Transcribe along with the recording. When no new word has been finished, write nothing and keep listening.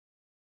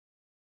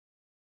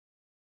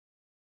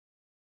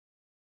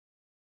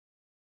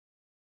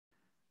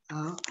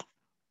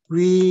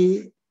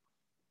we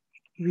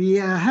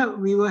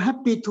were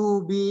happy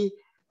to be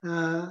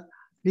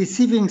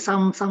receiving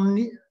some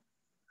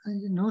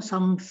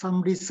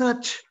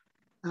research,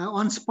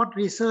 on-spot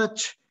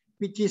research,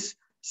 which is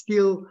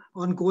still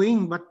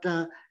ongoing, but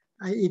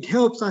it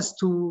helps us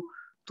to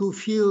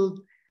feel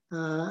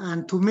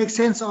and to make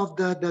sense of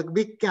the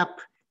big gap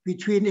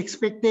between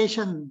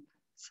expectations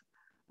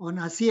on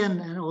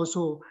ASEAN and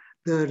also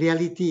the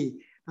reality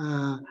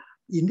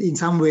in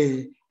some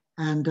way.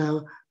 And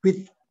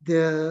with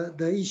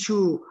the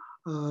issue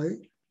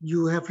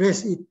you have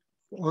raised, it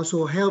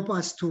also help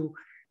us to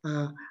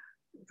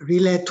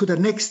relate to the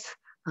next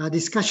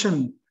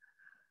discussion.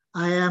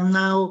 I am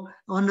now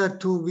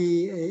honored to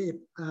be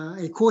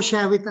a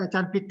co-chair with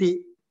Ajahn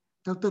Piti,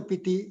 Dr.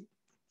 Piti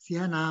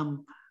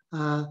Sihanam.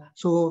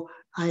 So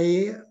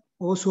I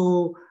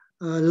also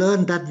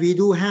learned that we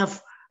do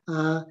have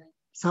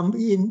some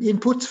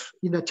inputs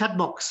in the chat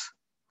box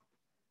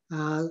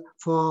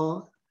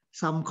for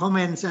some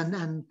comments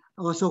and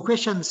also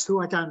questions to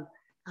Ajahn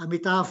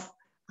Amitav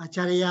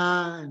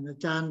Acharya and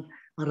Ajahn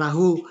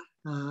Rahul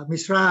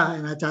Mishra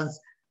and Ajahn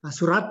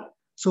Surat.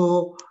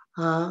 So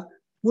I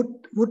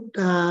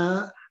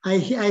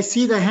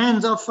see the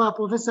hands of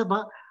Professor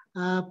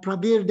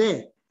Prabir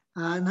De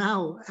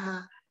now.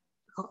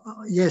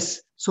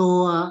 Yes,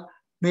 so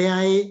may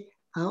I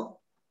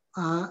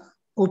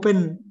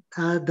open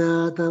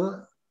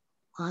the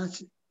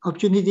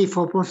opportunity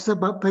for Professor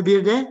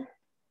Prabir De,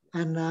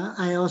 and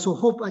I also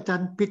hope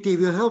Ajahn Piti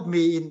will help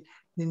me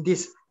in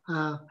this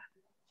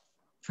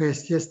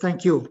phase. Yes,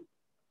 thank you.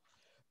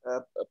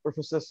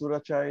 Professor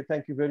Surichai,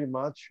 thank you very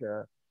much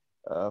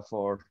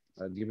for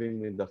giving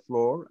me the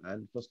floor.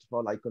 And first of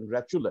all, I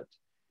congratulate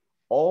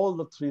all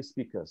the three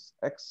speakers.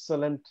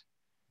 Excellent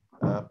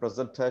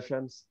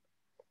presentations,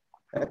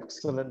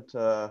 excellent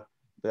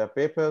their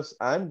papers,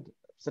 and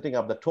setting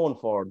up the tone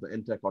for the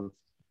entire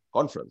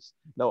conference.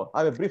 Now,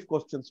 I have brief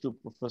questions to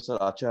Professor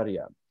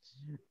Acharya.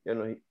 You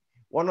know,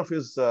 one of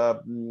his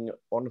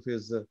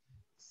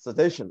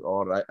suggestions,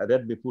 or I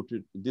read me put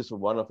it this,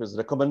 one of his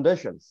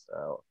recommendations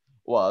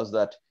was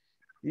that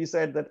he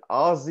said that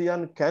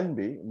ASEAN can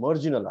be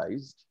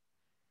marginalized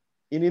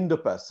in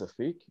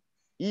Indo-Pacific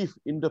if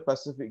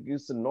Indo-Pacific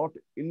is not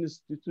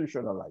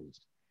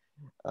institutionalized.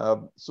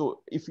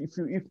 So if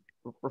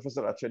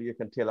Professor Acharya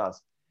can tell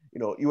us, you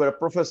know, you are a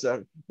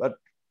professor, but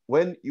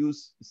when you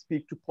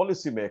speak to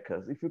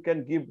policymakers, if you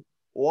can give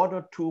one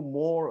or two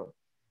more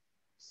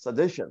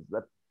suggestions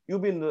that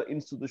you've been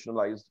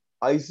institutionalized.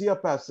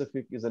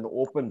 Asia-Pacific is an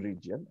open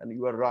region, and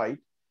you are right.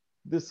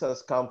 This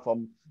has come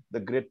from the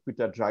great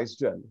Peter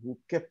Drisden, who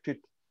kept it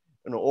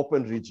an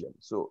open region.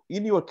 So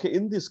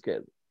in this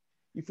case,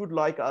 if you'd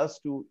like us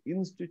to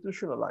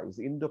institutionalize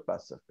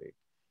Indo-Pacific,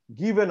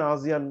 given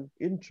ASEAN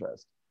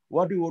interest,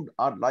 what you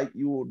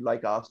would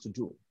like us to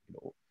do? You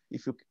know,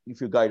 if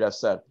you guide us,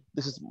 sir.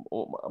 This is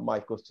my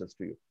questions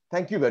to you.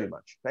 Thank you very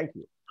much. Thank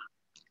you.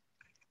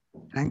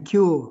 Thank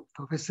you,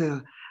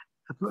 Professor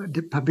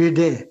Prabir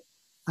De.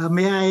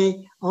 May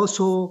I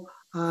also,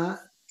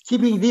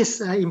 keeping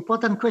this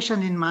important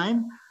question in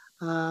mind,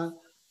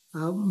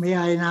 may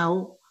I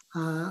now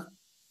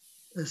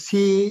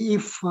see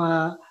if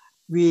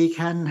we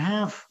can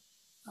have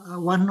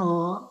one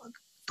or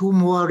two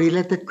more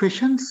related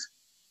questions?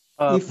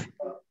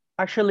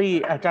 Actually,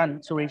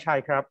 Ajahn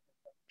Surichai,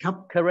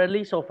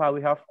 currently so far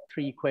we have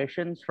 3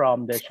 questions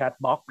from the chat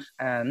box,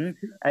 and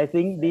I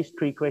think these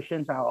 3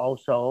 questions are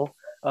also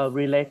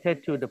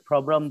related to the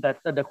problem that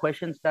the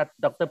questions that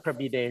Dr.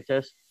 Prabir De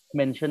just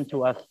mentioned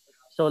to us.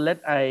 So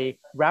let I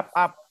wrap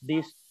up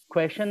these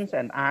questions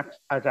and ask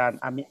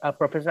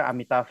Professor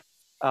Amitav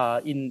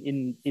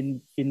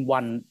in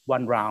one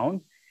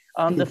round.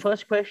 The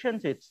first question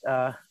is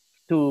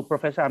to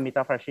Professor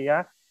Amitav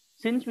Acharya.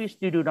 Since we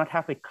still do not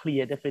have a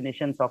clear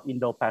definitions of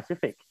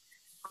Indo-Pacific,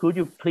 could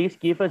you please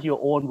give us your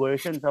own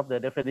versions of the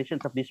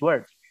definitions of these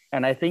words?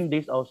 And I think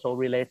this also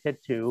related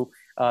to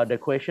the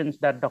questions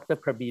that Dr.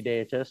 Prabir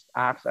De just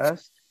asked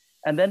us.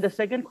 And then the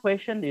second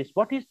question is,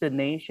 what is the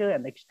nature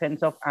and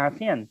extent of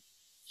ASEAN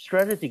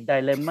strategic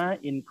dilemma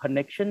in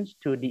connections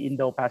to the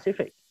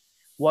Indo-Pacific?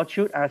 What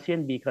should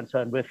ASEAN be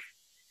concerned with?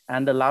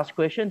 And the last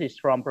question is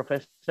from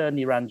Professor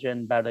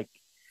Niranjan Barak.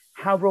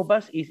 How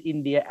robust is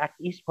India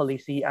Act East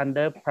policy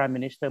under Prime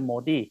Minister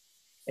Modi?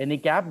 Any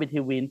gap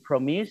between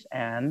promise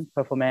and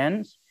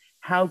performance?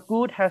 How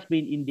good has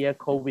been India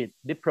COVID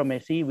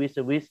diplomacy with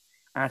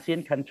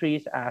ASEAN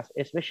countries, as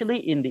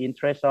especially in the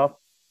interest of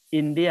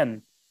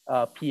Indian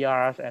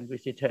PRs and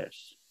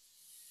visitors?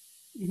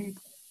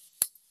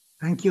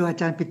 Thank you,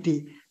 Ajahn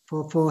Piti,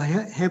 for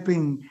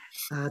helping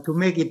to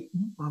make it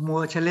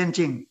more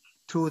challenging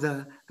through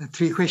the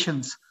 3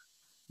 questions.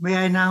 May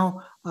I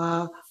now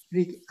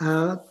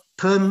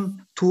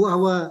turn to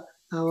our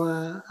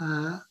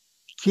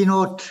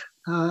keynote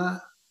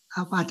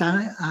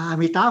Ajahn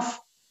Amitav,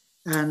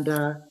 and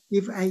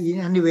if in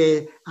any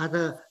way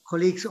other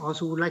colleagues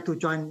also would like to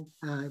join,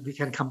 we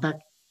can come back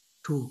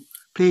to.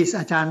 Please,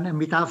 Ajahn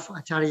Amitav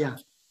Acharya.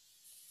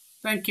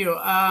 Thank you.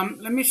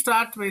 Let me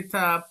start with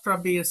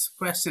Prabir's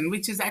question,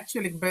 which is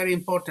actually very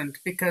important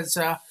because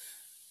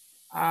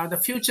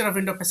the future of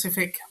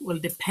Indo-Pacific will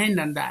depend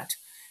on that.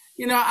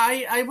 You know,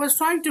 I was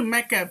trying to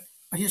make a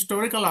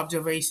historical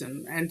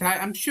observation, and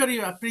I'm sure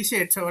you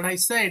appreciate what I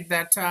said,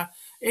 that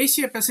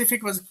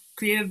Asia-Pacific was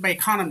created by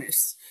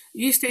economists.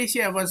 East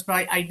Asia was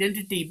by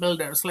identity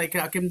builders like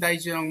Kim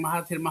Dae-jung,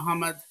 Mahathir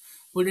Mohamad,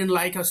 who didn't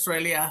like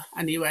Australia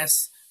and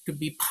US to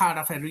be part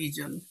of a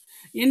region.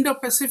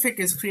 Indo-Pacific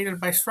is created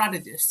by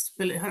strategists.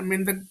 I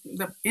mean,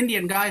 the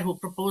Indian guy who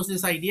proposed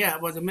this idea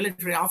was a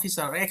military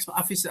officer,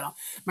 ex-officer.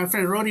 My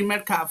friend Rory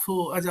Metcalf,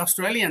 who was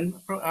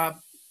Australian,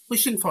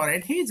 pushing for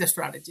it, he's a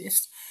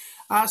strategist.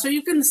 So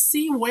you can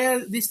see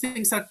where these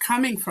things are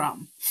coming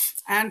from.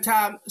 And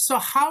so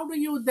how do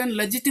you then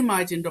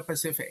legitimize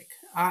Indo-Pacific?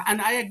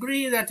 And I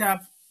agree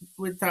that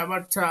with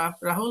what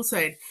Rahul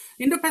said,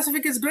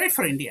 Indo-Pacific is great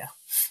for India.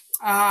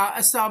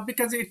 So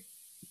because it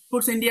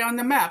puts India on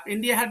the map.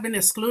 India had been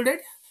excluded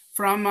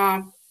from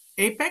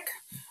APEC,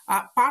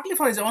 partly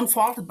for its own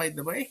fault, by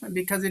the way,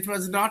 because it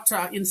was not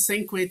in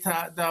sync with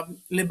the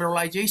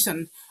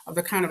liberalization of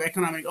the kind of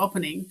economic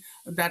opening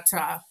that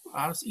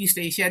East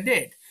Asia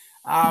did.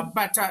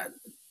 But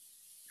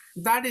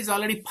that is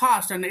already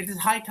past, and it is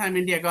high time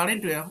India got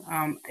into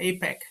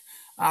APEC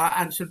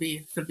and should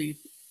be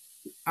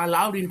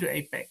allowed into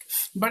APEC.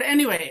 But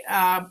anyway,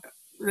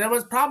 there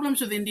was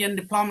problems with Indian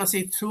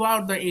diplomacy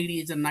throughout the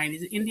 80s and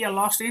 90s. India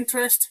lost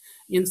interest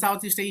in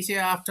Southeast Asia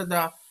after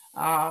the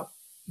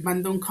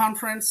Bandung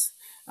conference.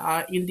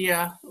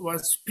 India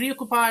was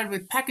preoccupied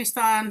with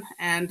Pakistan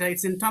and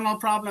its internal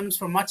problems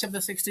for much of the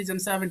 60s and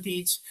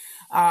 70s.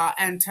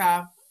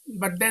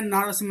 But then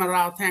Narasimha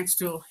Rao, thanks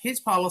to his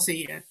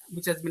policy,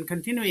 which has been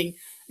continuing,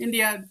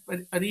 India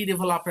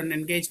redeveloped an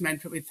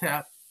engagement with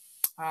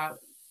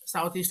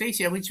Southeast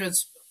Asia, which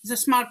was a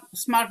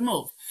smart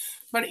move.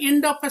 But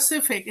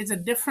Indo-Pacific is a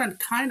different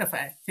kind of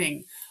a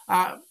thing.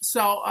 It's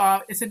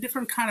a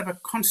different kind of a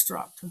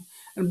construct.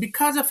 And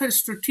because of its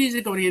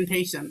strategic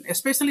orientation,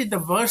 especially the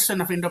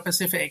version of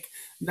Indo-Pacific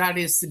that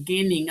is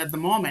gaining at the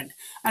moment,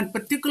 and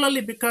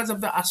particularly because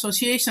of the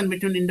association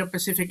between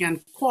Indo-Pacific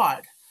and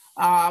Quad,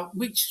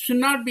 which should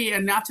not be a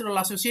natural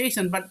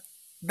association, but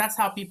that's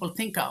how people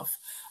think of,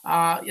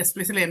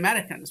 especially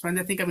Americans. When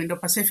they think of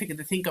Indo-Pacific,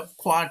 they think of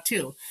Quad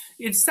too.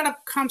 It sort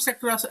of comes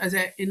across as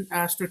a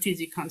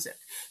strategic concept.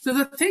 So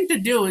the thing to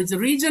do is the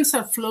regions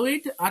are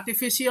fluid,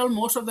 artificial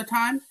most of the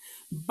time,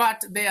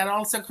 but they are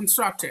also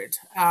constructed.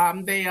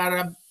 They are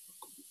a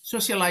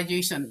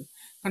socialization.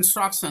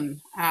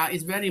 Construction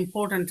is very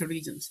important to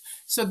regions.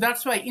 So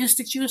that's why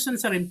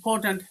institutions are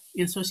important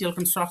in social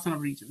construction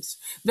of regions.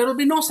 There will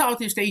be no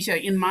Southeast Asia,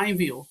 in my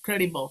view,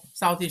 credible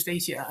Southeast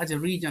Asia as a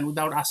region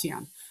without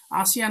ASEAN.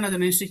 ASEAN as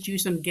an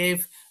institution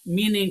gave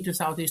meaning to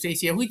Southeast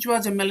Asia, which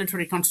was a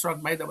military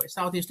construct, by the way.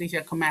 Southeast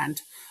Asia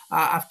Command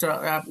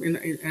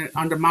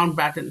under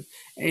Mountbatten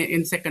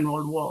in Second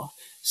World War.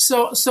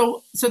 So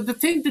the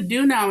thing to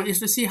do now is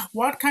to see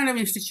what kind of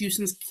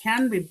institutions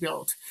can be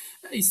built.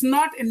 It's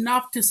not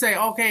enough to say,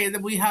 okay,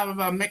 that we have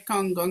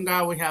Mekong,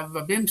 Ganga, we have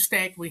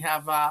BIMSTEC, we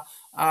have,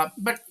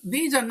 but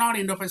these are not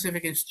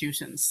Indo-Pacific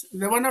institutions.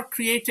 They were not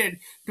created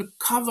to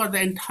cover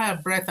the entire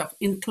breadth of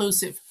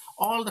inclusive,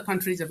 all the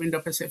countries of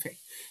Indo-Pacific.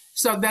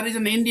 So there is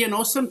an Indian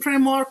Ocean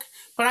framework,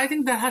 but I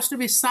think there has to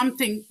be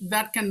something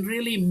that can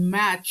really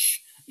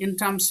match in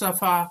terms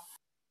of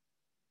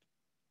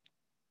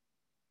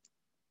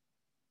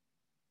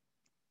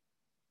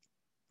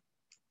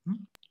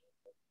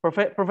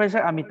Professor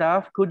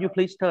Amitav, could you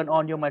please turn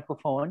on your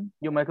microphone?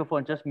 Your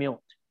microphone just mute.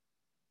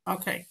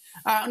 Okay.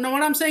 No,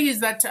 what I'm saying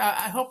is that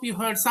I hope you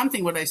heard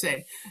something what I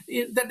said.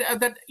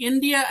 That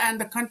India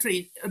and the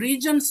country,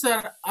 regions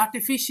are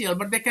artificial,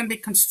 but they can be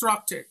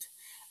constructed.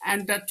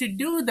 And to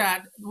do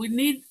that, we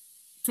need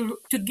to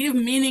give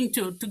meaning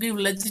to give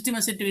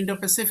legitimacy to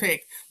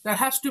Indo-Pacific. There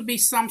has to be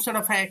some sort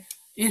of a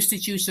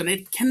institution.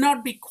 It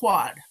cannot be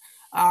Quad,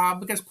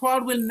 because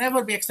Quad will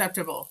never be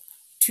acceptable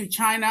to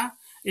China.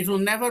 It will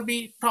never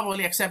be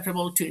probably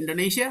acceptable to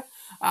Indonesia,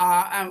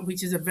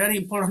 which is a very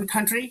important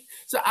country.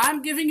 So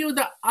I'm giving you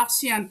the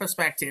ASEAN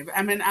perspective.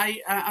 I mean,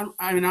 I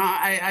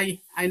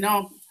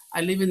know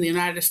I live in the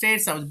United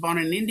States. I was born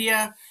in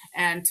India,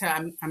 and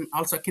I'm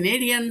also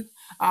Canadian.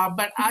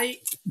 But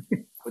I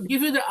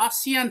give you the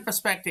ASEAN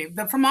perspective.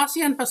 From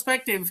ASEAN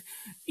perspective,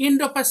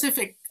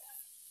 Indo-Pacific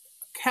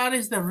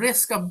carries the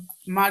risk of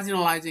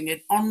marginalizing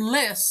it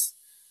unless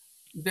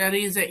there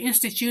is an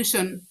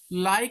institution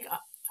like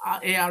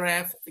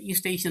ARF,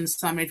 East Asian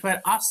Summit,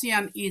 where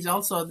ASEAN is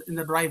also in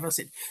the driver's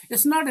seat.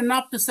 It's not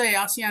enough to say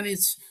ASEAN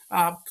is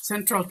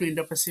central to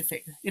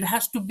Indo-Pacific. It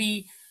has to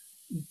be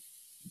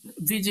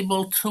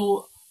visible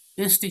through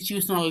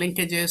institutional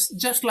linkages,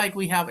 just like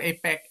we have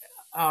APEC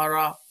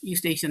or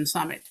East Asian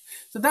Summit.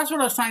 So that's what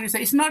I was trying to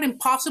say. It's not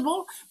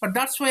impossible, but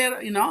that's where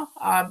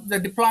the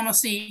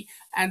diplomacy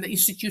and the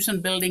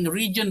institution building,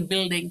 region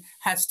building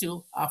has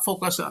to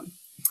focus on.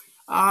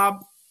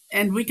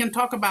 And we can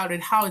talk about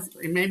it,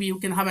 maybe you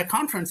can have a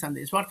conference on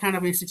this, what kind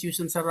of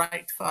institutions are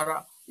right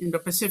for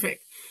Indo-Pacific.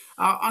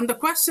 On the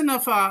question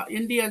of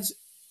India's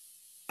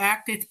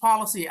Act East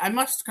policy, I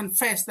must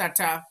confess that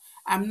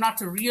I'm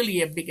not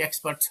really a big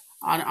expert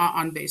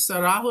on this.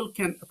 So Rahul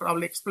can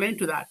probably explain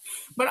to that.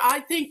 But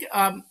I think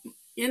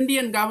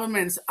Indian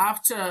governments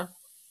after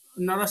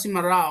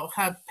Narasimha Rao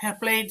have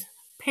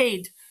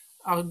paid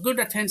good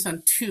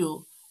attention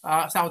to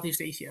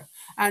Southeast Asia.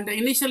 And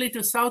initially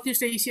to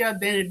Southeast Asia,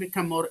 then it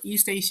became more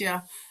East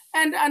Asia.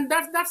 And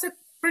that's a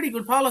pretty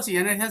good policy,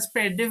 and it has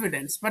paid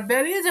dividends. But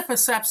there is a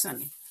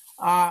perception,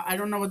 I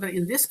don't know whether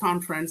in this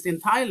conference in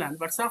Thailand,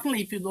 but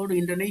certainly if you go to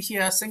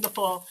Indonesia,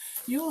 Singapore,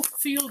 you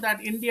feel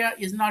that India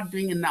is not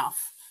doing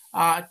enough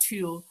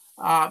to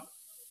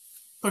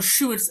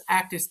pursue its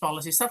Act East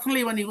policy.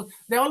 Certainly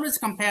they always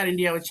compare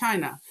India with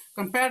China.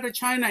 Compared to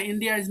China,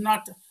 India is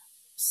not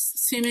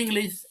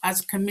seemingly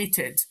as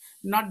committed,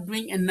 not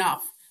doing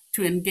enough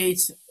to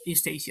engage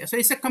East Asia. So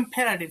it's a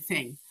comparative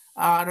thing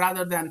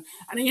rather than,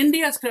 and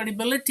India's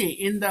credibility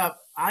in the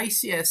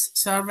ICS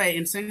survey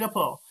in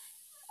Singapore,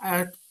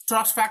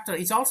 trust factor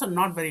is also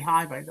not very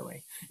high, by the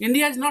way.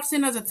 India is not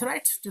seen as a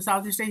threat to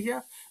Southeast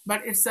Asia,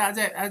 but it's as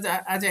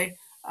a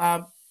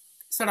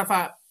sort of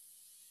a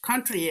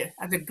country,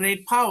 as a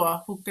great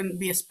power who can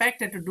be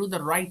expected to do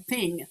the right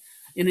thing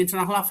in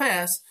international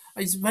affairs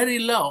is very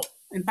low.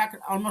 In fact,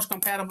 almost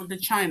comparable to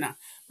China.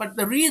 But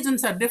the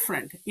reasons are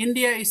different.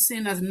 India is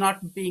seen as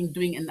not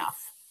doing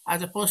enough,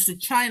 as opposed to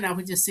China,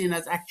 which is seen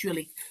as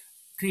actually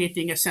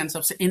creating a sense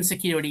of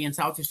insecurity in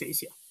Southeast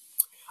Asia.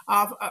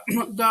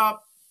 The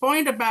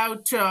point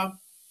about,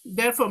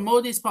 therefore,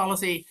 Modi's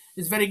policy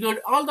is very good,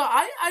 although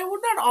I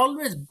would not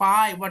always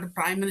buy what the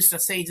Prime Minister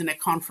says in a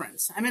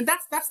conference. I mean,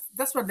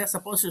 that's what they're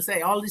supposed to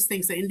say. All these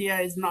things that India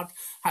is not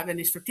have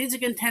any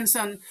strategic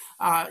intention,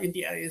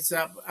 India is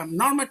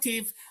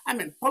normative. I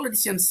mean,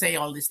 politicians say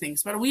all these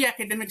things, but we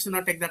academics do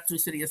not take that too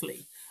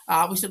seriously.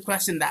 We should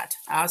question that.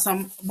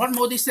 What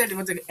Modi said, it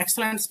was an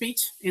excellent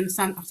speech in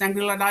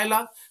Shangri-La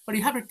Dialogue, but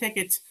you have to take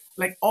it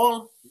like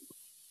all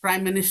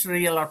prime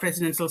ministerial or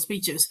presidential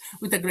speeches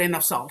with a grain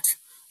of salt.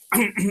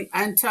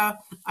 And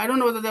I don't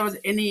know whether there was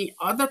any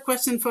other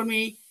question for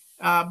me,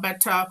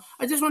 but I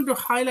just want to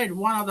highlight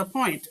one other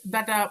point,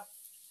 that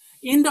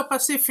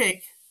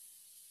Indo-Pacific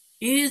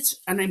is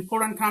an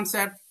important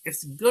concept.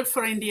 It's good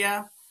for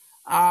India,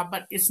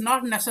 but it's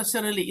not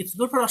necessarily, it's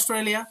good for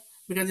Australia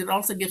because it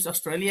also gives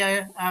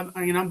Australia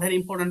a very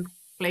important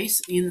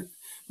place in,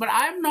 but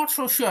I'm not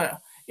so sure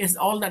it's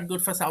all that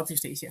good for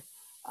Southeast Asia,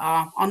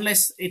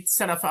 unless it's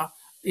sort of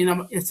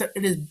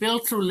it is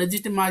built through,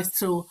 legitimized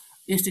through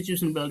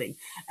institution building.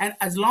 And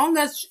as long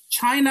as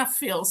China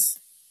feels,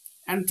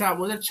 and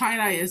whether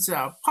China is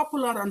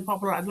popular or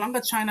unpopular, as long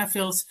as China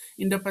feels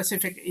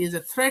Indo-Pacific is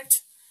a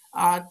threat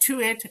to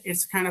it,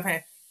 it's kind of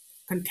a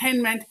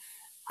containment,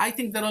 I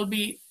think there will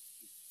be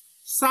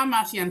some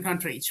ASEAN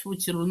countries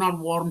which will not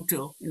warm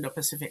to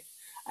Indo-Pacific.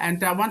 And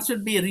one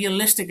should be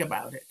realistic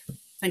about it.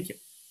 Thank you.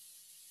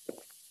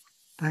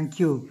 Thank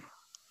you.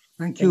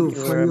 Thank you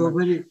for your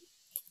very,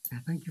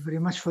 thank you very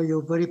much for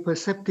your very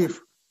perceptive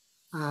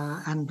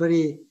and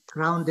very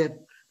grounded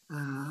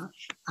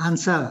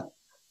answer.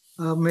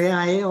 May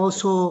I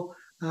also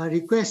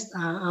request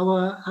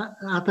our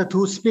other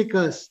two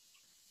speakers,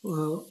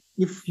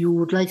 if you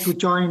would like to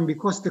join,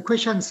 because the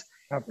questions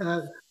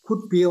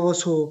could be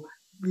also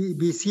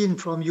be seen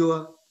from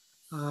your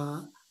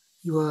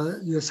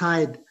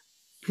side,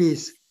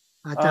 please.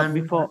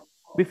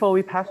 Before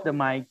we pass the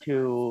mic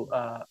to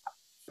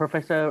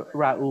Professor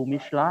Raul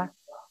Mishra,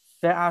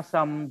 there are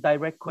some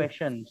direct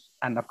questions,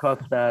 and of course,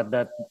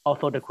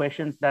 also the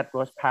questions that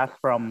was passed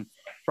from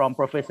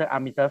Professor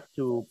Amitav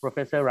to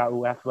Professor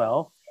Raul as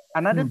well.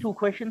 Another two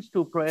questions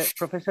to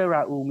Professor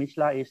Raul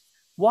Mishra is,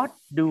 what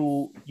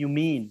do you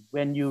mean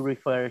when you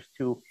refer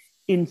to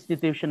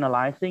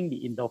institutionalizing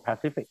the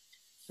Indo-Pacific?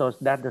 So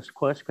that's the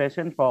first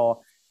question for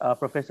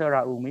Professor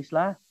Raul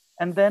Mishra.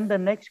 And then the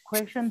next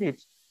question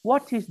is,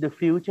 what is the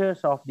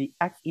futures of the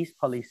Act East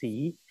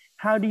policy?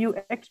 How do you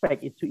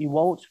expect it to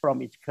evolve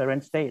from its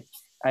current state?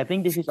 I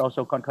think this is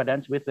also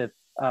concordant with the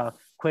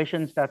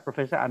questions that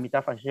Professor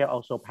Amitav Ashia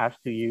also passed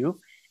to you.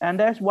 And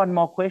there's one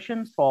more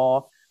question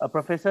for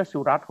Professor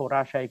Surat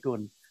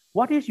Horashaigun.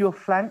 What is your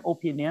frank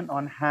opinion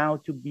on how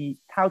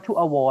to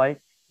avoid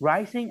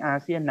rising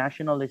ASEAN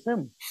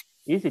nationalism?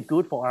 Is it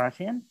good for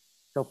ASEAN?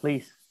 So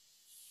please.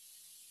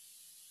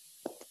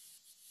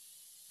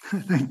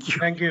 Thank you.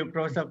 Thank you,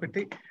 Professor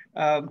Pitti.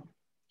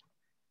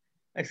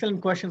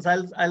 Excellent questions.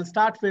 I'll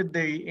start with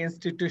the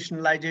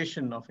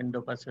institutionalization of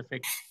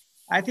Indo-Pacific.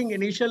 I think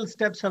initial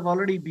steps have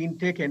already been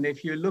taken.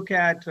 If you look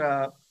at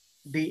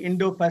the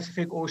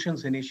Indo-Pacific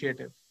Oceans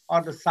Initiative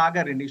or the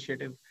SAGAR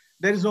initiative,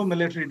 there is no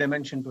military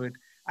dimension to it.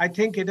 I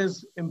think it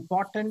is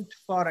important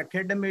for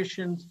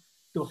academicians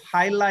to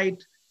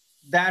highlight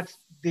that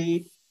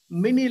the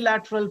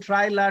minilateral,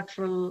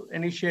 trilateral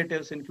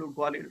initiatives, include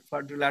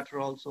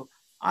quadrilateral also,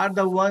 are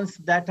the ones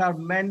that are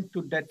meant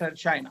to deter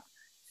China.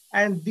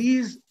 And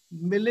these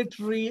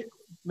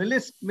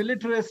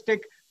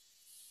militaristic,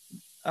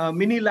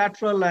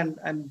 minilateral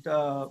and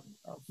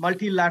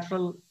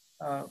multilateral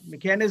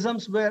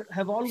mechanisms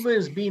have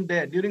always been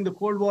there. During the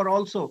Cold War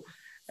also,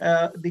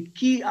 the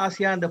key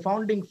ASEAN, the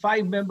founding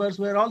 5 members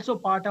were also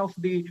part of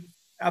the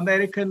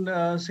American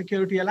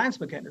Security Alliance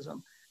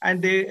mechanism.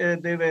 And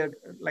they were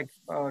like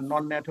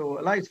non-NATO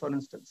allies, for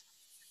instance.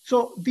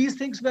 So these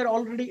things were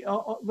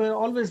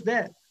always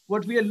there.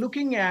 What we are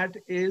looking at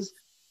is,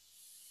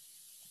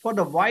 for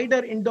the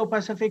wider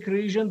Indo-Pacific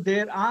region,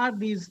 there are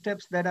these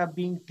steps that are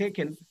being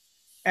taken.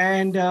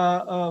 And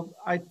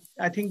I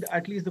think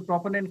at least the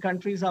proponent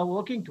countries are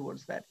working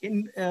towards that.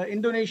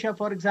 Indonesia,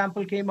 for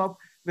example, came up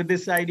with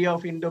this idea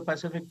of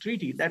Indo-Pacific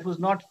Treaty. That was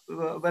not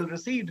well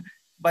received,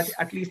 but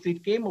at least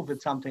it came up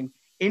with something.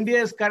 India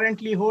is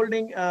currently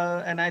holding,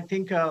 and I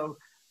think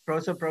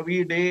Professor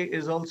Pravir Day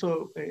is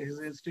also, his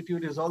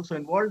institute is also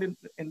involved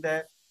in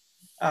the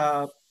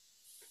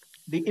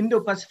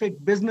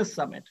Indo-Pacific Business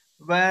Summit,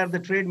 where the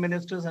trade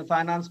ministers and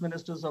finance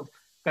ministers of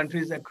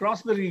countries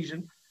across the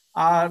region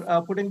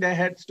are putting their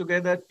heads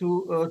together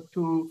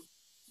to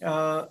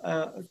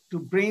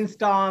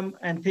brainstorm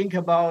and think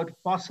about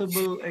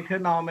possible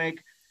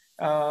economic,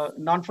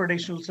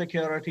 non-traditional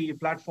security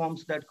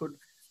platforms that could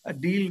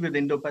deal with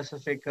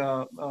Indo-Pacific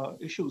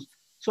issues.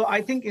 So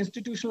I think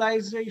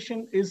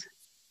institutionalization is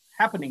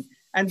happening.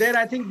 And there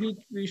I think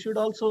we should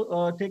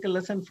also take a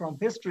lesson from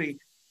history.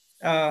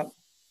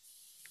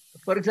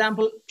 For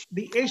example,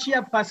 the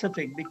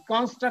Asia-Pacific, the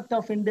construct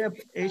of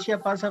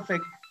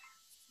Asia-Pacific,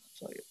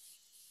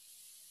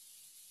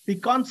 the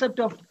concept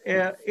of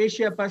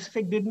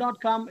Asia-Pacific did not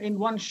come in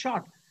one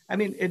shot. I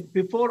mean,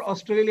 before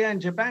Australia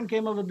and Japan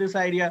came up with this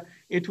idea,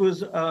 it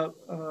was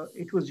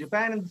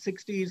Japan in the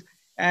 60s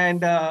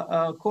and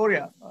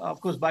Korea,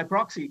 of course, by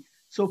proxy.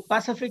 So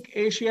Pacific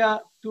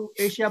Asia to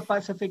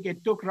Asia-Pacific,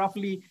 it took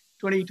roughly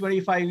 20,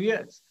 25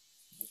 years.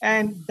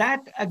 And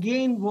that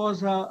again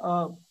was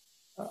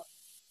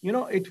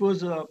it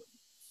was a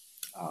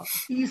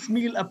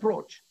piecemeal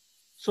approach.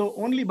 So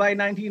only by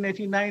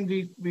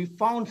 1989, we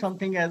found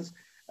something as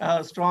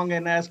strong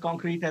and as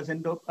concrete as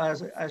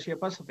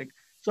Asia-Pacific.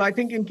 So I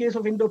think in case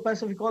of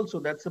Indo-Pacific also,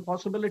 that's a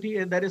possibility,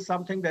 and that is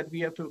something that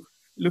we have to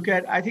look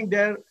at. I think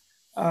there,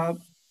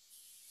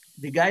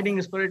 the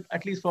guiding spirit,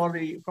 at least for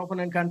the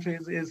proponent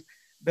countries, is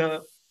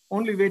the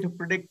only way to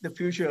predict the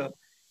future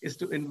is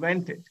to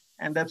invent it.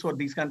 And that's what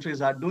these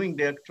countries are doing.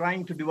 They're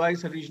trying to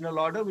devise a regional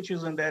order, which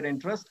is in their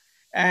interest.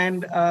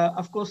 And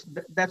of course,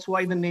 that's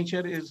why the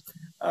nature is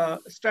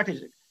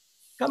strategic.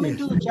 Coming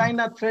to the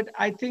China threat,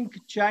 I think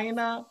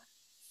China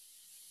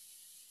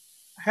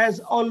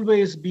has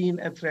always been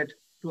a threat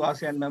to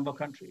ASEAN member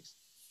countries.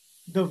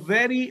 The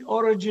very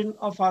origin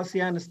of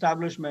ASEAN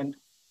establishment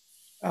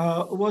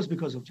was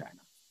because of China.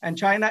 And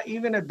China,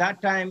 even at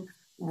that time,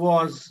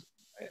 was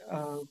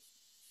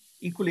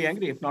equally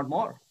angry, if not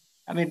more.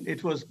 I mean,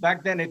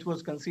 back then it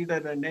was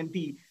considered an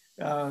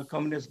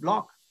anti-communist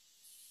bloc.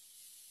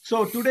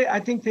 So today, I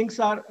think things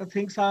are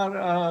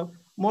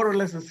more or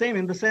less the same,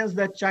 in the sense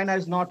that China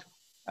is not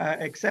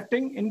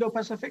accepting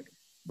Indo-Pacific,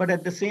 but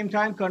at the same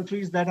time,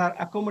 countries that are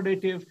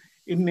accommodative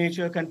in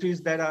nature,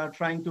 countries that are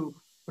trying to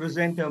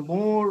present a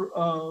more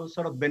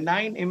sort of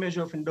benign image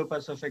of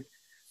Indo-Pacific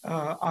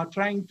are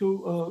trying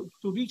to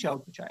reach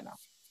out to China,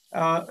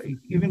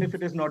 even if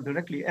it is not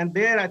directly. And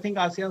there, I think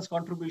ASEAN's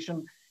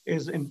contribution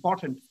is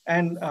important,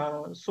 and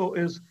so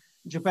is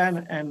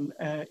Japan and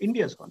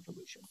India's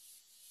contribution.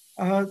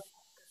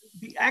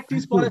 The Act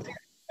East policy,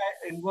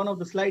 in one of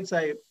the slides,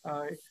 I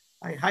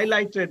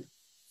highlighted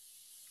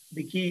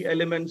the key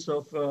elements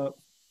of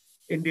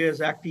India's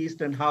Act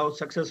East and how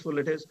successful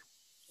it is.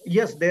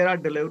 Yes, there are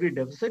delivery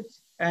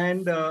deficits,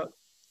 and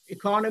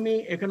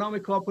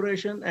economic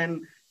cooperation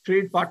and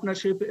trade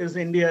partnership is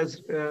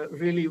India's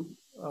really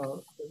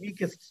the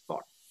weakest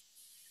spot.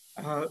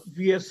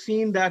 We have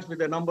seen that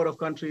with a number of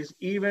countries,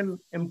 even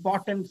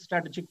important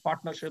strategic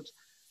partnerships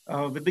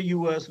with the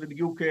US, with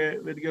the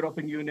UK, with the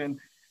European Union.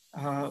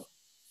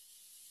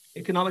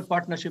 Economic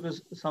partnership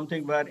is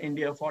something where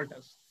India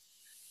falters.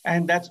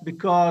 And that's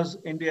because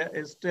India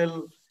is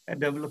still a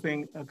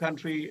developing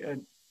country,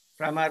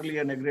 primarily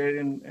an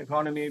agrarian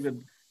economy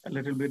with a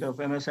little bit of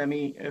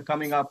MSME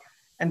coming up.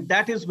 And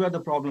that is where the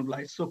problem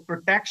lies. So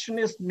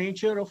protectionist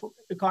nature of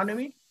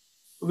economy,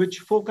 which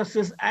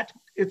focuses at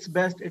its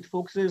best, it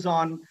focuses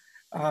on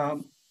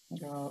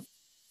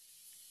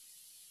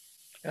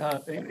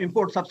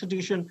import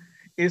substitution,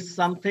 is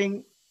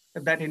something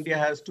that India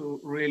has to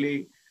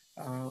really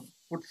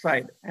put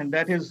aside. And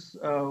that is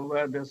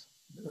where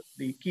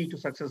the key to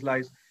success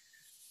lies.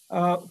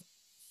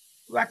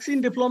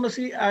 Vaccine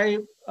diplomacy, I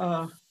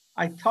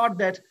thought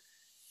that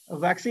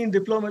vaccine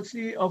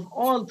diplomacy of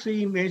all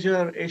 3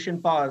 major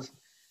Asian powers,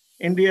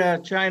 India,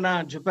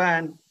 China,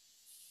 Japan,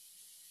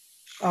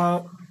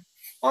 all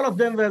of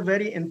them were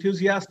very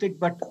enthusiastic,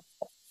 but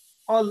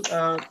all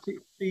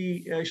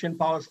 3 Asian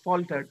powers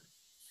faltered.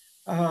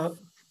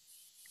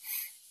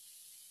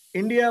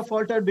 India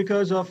faltered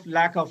because of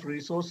lack of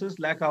resources,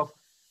 lack of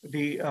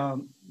the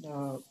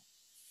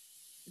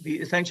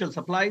essential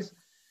supplies.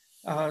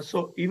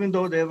 So even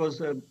though there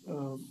was a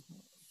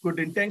good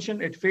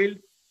intention, it failed.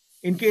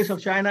 In case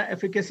of China,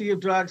 efficacy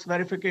of drugs,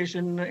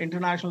 verification,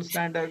 international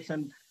standards,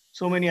 and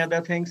so many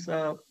other things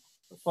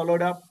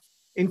followed up.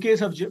 In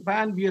case of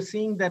Japan, we are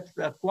seeing that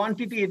the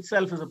quantity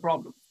itself is a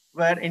problem,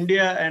 where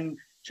India and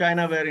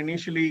China were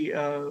initially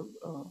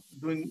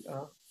doing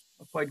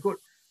quite good.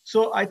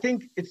 So I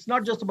think it's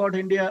not just about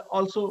India,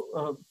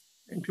 also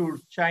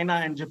includes China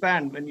and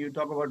Japan when you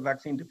talk about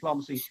vaccine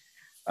diplomacy.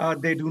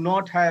 They do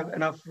not have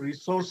enough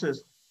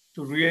resources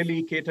to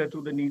really cater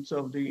to the needs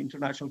of the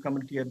international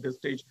community at this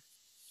stage.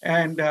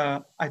 And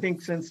I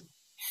think since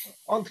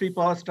all three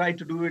powers tried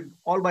to do it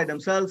all by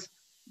themselves,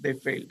 they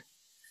failed.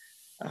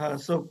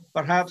 So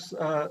perhaps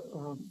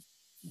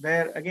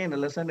there, again, a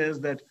lesson is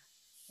that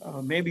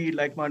maybe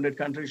like-minded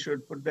countries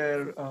should put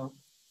their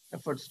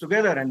efforts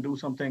together and do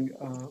something,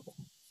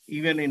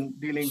 even in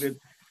dealing with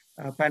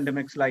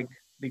pandemics like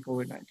the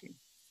COVID-19.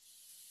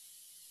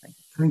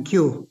 Thank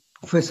you,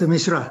 Professor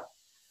Mishra.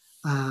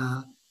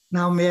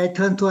 Now may I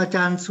turn to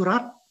Ajahn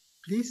Surat,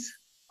 please?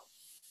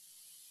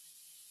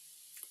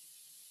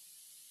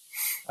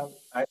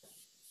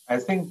 I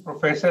think,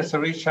 Professor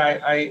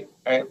Surichai,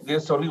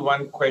 there's only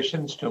one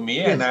question to me,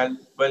 yes, and I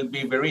will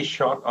be very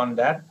short on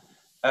that.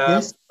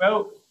 Yes.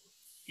 Well,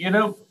 you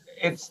know,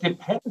 it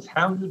depends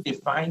how you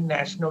define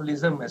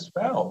nationalism as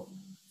well.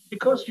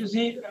 Because you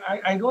see,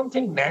 I don't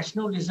think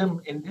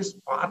nationalism in this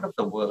part of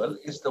the world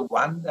is the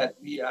one that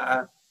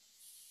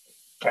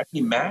can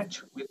be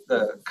matched with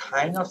the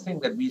kind of thing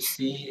that we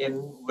see in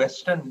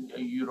Western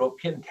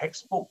European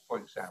textbook, for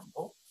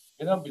example.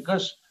 You know,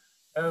 because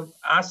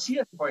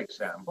ASEAN, for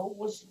example,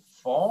 was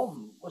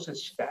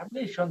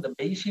established on the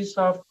basis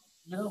of,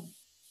 you know,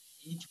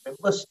 each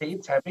member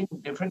states having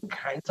different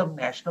kinds of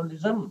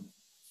nationalism.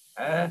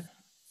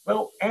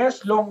 Well,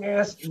 as long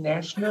as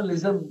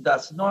nationalism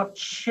does not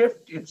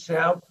shift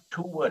itself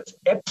towards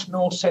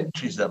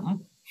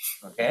ethnocentrism,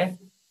 okay,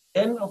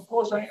 then of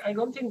course I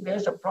don't think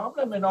there's a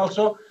problem. And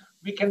also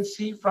we can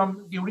see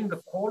from during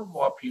the Cold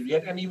War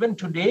period and even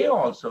today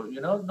also,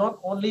 you know, not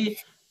only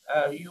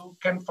you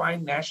can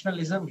find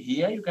nationalism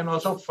here, you can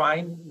also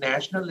find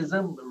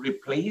nationalism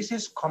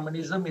replaces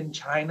communism in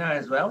China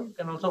as well. You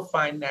can also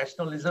find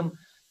nationalism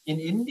in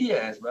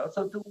India as well.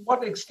 So to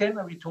what extent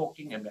are we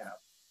talking about?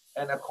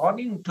 And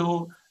according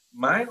to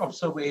my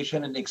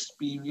observation and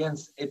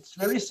experience, it's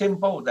very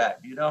simple that,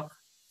 you know,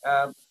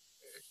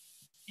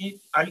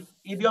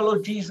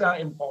 ideologies are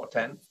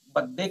important,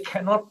 but they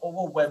cannot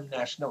overwhelm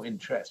national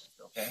interest,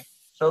 okay?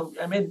 So,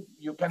 I mean,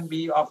 you can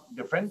be of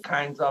different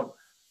kinds of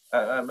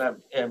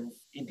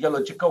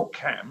ideological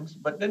camps,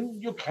 but then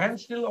you can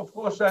still, of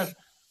course,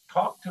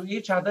 talk to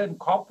each other and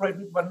cooperate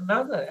with one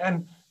another.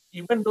 And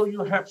even though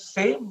you have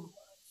same,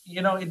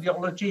 you know,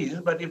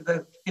 ideologies, but if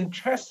the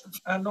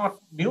interests are not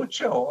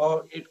mutual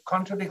or it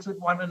contradicts with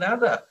one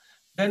another,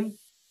 then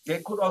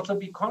there could also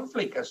be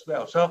conflict as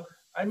well. So,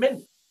 I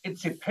mean, it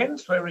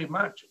depends very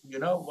much, you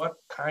know, what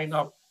kind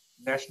of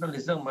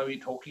nationalism are we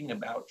talking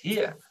about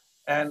here?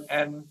 And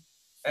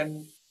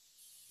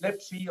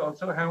let's see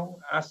also how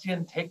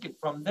ASEAN take it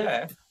from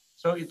there.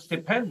 So it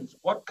depends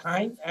what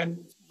kind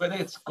and whether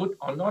it's good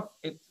or not.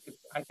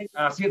 I think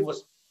ASEAN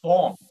was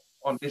formed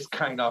on this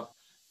kind of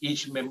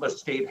each member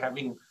state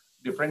having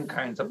different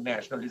kinds of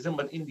nationalism.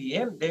 But in the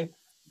end,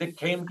 they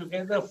came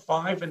together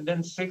 5 and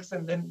then 6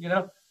 and then, you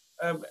know,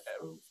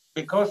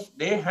 because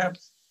they have,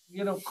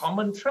 you know,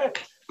 common thread.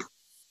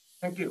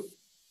 Thank you.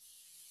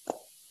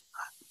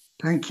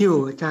 Thank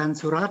you, Ajahn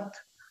Surat.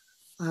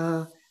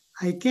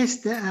 I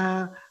guess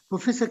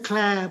Professor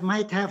Claire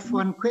might have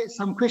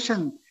some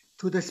question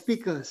to the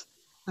speakers.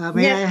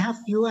 May yes. I have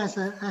you as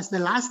the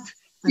last?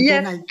 And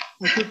yes. Then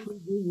I think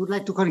we would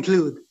like to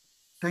conclude.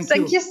 Thank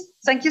you.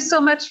 Thank you so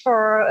much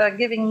for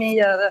giving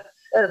me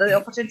the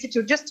opportunity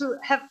to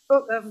have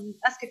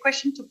ask a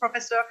question to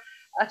Professor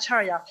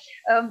Acharya.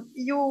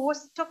 You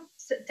was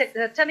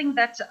telling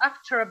that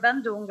after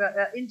Bandung,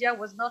 India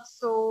was not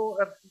so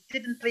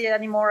didn't play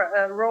any more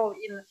role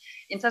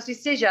in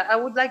Southeast Asia. I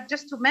would like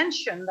just to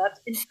mention that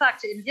in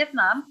fact in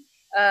Vietnam,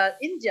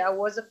 India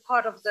was a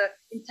part of the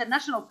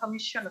International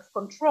Commission of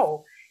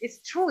Control.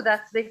 It's true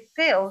that they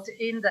failed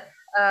in the,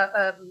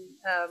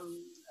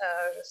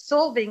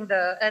 solving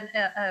and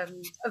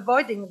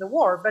avoiding the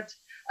war, but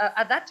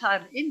at that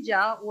time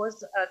India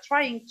was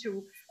trying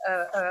to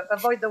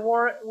avoid the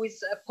war with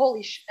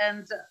Polish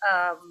and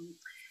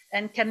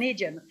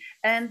Canadian,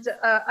 and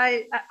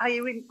I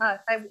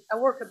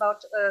work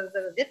about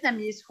the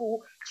Vietnamese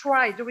who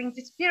tried during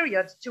this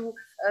period to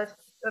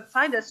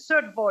find a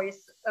third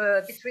voice,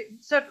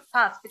 third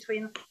path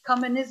between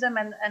communism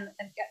and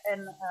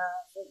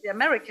the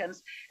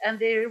Americans, and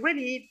they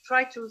really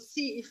try to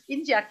see if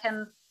India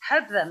can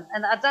help them.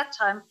 And at that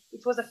time,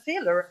 it was a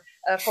failure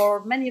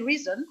for many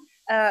reasons.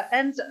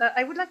 And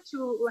I would like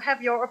to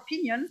have your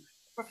opinion,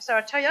 Professor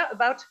Acharya,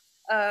 about.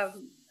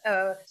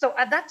 So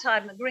at that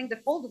time, during the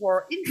Cold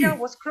War, India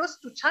was close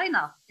to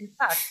China. In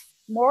fact,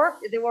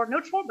 they were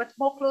neutral, but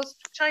more close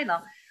to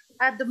China.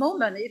 At the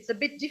moment, it's a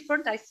bit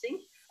different, I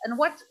think. And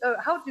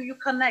how do you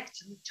connect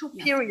the two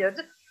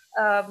periods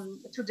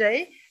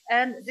today?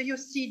 And do you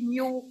see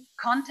new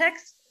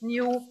context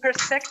new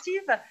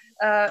perspective,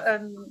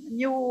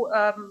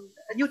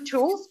 new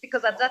tools,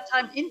 because at that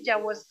time India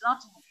was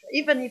not,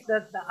 even if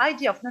the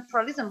idea of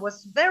neutralism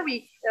was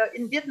very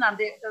in Vietnam,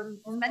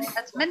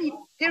 at many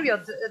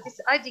periods this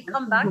idea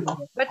come back,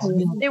 but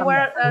there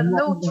were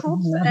no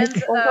troops, and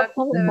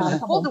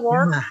the Cold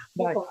War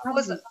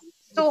was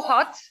so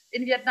hot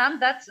in Vietnam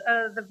that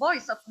the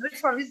voice of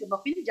neutralism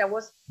of India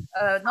was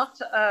not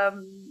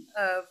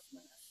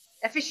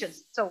efficient.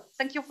 So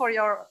thank you for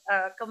your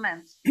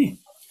comments.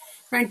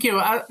 Thank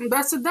you.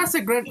 That's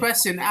a great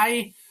question.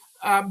 I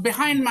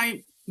behind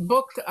my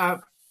book,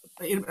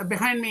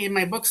 behind me in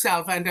my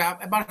bookshelf, and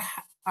about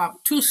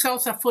 2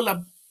 shelves are full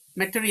of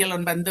material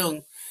on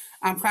Bandung.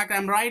 In fact,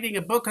 I'm writing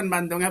a book on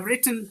Bandung. I've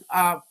written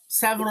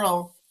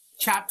several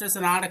chapters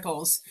and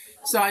articles,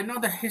 so I know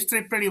the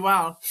history pretty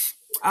well.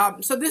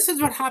 So this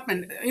is what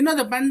happened. You know,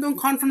 the Bandung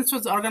Conference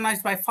was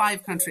organized by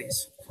 5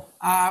 countries,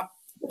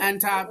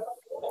 and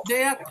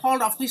they are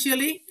called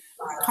officially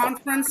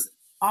Conference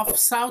of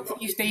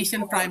Southeast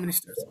Asian Prime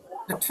Ministers.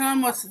 The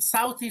term was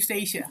Southeast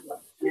Asia.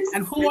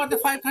 And who are the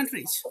 5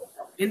 countries?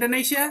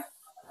 Indonesia,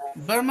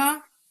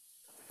 Burma,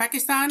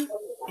 Pakistan,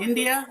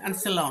 India, and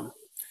Ceylon.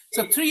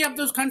 So 3 of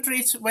those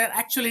countries were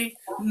actually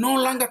no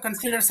longer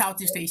considered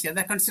Southeast Asia.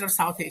 They're considered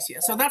South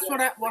Asia. So that's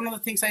what one of the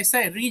things I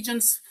say,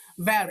 regions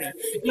vary.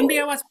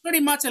 India was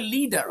pretty much a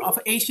leader of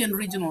Asian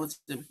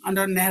regionalism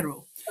under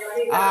Nehru.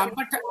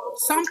 But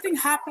something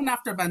happened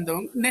after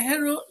Bandung.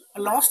 Nehru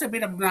lost a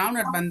bit of ground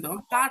at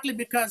Bandung, partly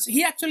because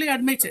he actually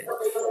admitted,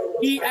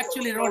 he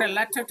actually wrote a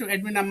letter to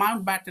Edwina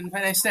Mountbatten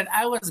where I said,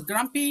 I was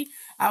grumpy,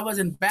 I was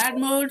in bad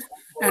mood,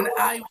 and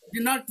I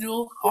did not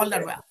do all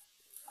that well.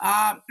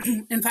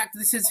 In fact,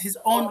 this is his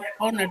own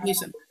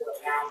admission.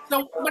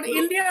 So, but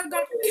India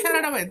got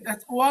carried away.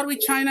 That war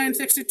with China in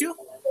 '62,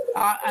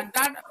 and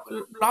that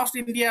lost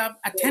India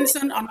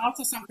attention and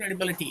also some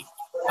credibility.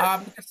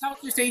 Because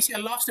Southeast Asia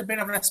lost a bit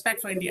of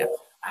respect for India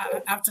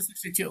after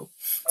 '62.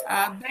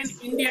 Then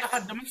India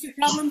had domestic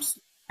problems.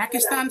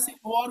 Pakistan,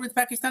 war with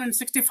Pakistan in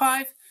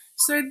 '65.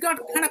 So it got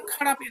kind of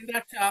caught up in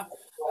that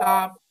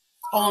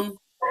own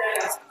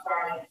South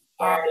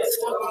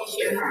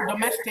Asian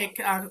domestic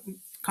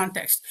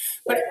context.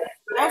 But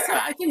also,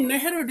 I think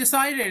Nehru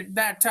decided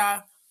that,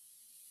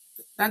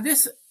 and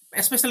this,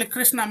 especially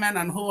Krishna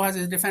Menon, who was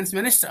his defense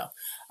minister,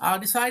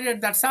 decided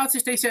that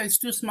Southeast Asia is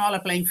too small a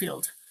playing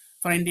field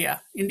for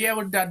India. India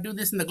would do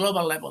this in the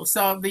global level.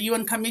 So the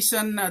UN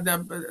Commission,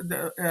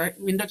 the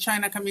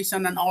Indo-China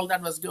Commission, and all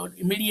that was good.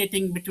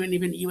 Mediating between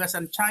even US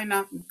and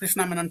China,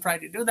 Krishna Menon tried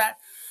to do that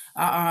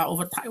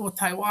over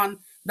Taiwan.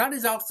 That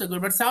is also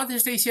good. But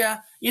Southeast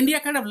Asia, India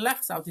kind of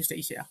left Southeast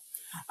Asia.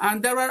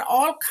 And there were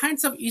all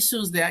kinds of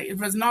issues there. It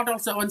was not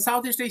also, when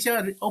Southeast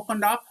Asia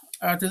opened up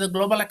to the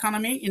global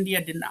economy,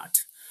 India did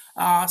not.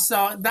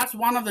 So that's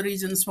one of the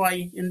reasons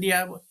why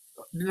India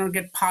did not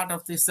get part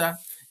of this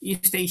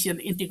East Asian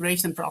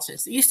integration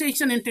process. East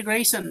Asian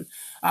integration,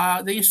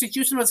 the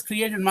institution was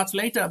created much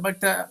later,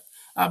 but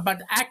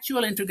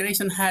actual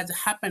integration has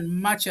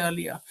happened much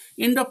earlier.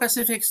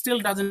 Indo-Pacific still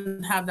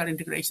doesn't have that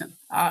integration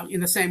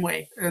in the same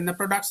way. In the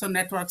production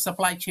network,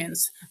 supply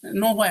chains,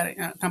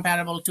 nowhere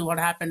comparable to what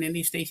happened in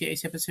East Asia,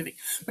 Asia-Pacific.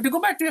 But to go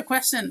back to your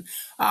question,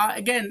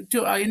 again,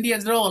 to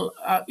India's role,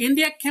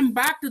 India came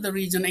back to the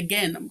region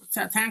again,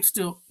 thanks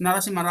to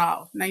Narasimha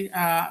Rao,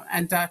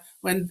 and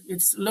when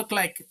it looked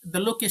like the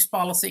Lookist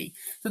policy.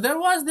 So there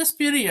was this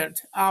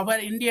period where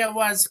India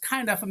was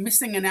kind of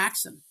missing in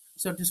action,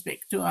 so to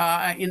speak,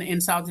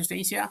 in Southeast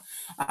Asia.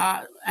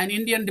 And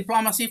Indian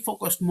diplomacy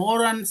focused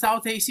more on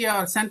South Asia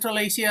or Central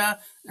Asia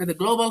and the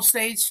global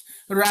stage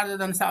rather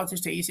than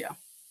Southeast Asia.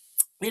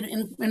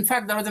 In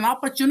fact, there was an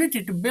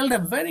opportunity to build a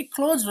very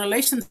close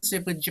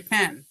relationship with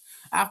Japan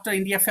after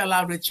India fell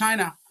out with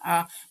China,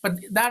 but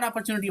that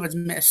opportunity was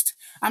missed.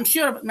 I'm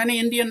sure many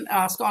Indian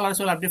scholars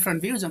will have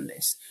different views on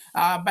this,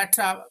 but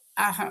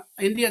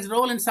India's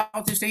role in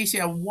Southeast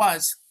Asia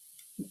was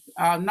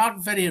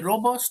not very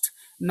robust,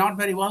 not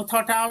very well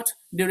thought out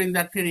during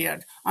that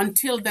period.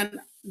 Until then,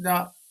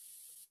 the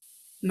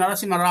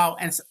Narasimha Rao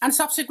and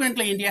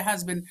subsequently India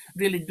has been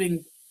really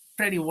doing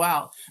pretty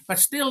well. But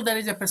still, there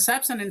is a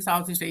perception in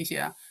Southeast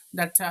Asia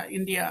that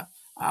India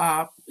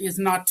is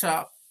not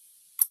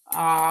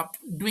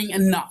doing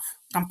enough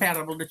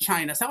comparable to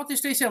China.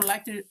 Southeast Asia would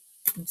like to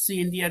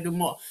see India do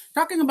more.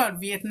 Talking about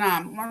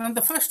Vietnam, one of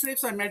the first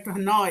trips I made to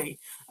Hanoi,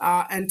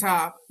 and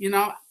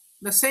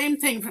the same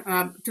thing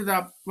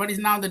to what is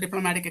now the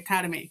Diplomatic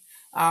Academy.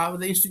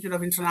 The Institute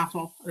of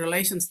International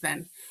Relations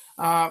then.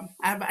 I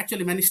have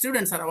actually many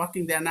students that are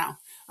working there now.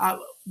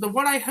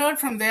 What I heard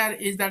from there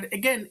is that,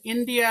 again,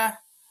 India,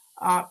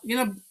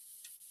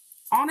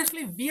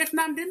 honestly,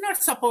 Vietnam did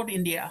not support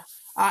India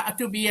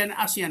to be an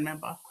ASEAN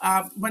member,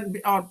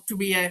 or to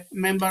be a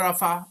member of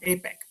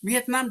APEC.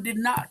 Vietnam did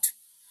not.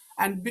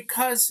 And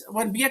because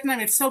when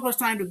Vietnam itself was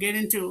trying to get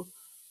into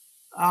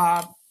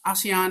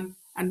ASEAN,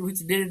 and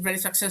which did it very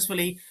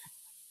successfully,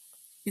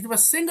 it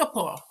was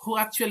Singapore who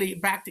actually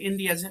backed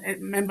India's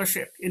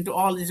membership into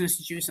all these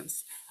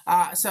institutions.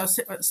 So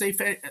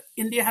if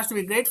India has to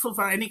be grateful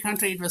for any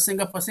country, it was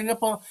Singapore.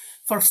 Singapore,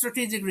 for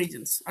strategic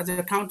reasons, as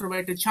a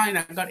counterweight to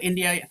China, got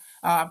India,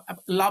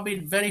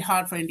 lobbied very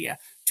hard for India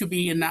to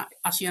be in the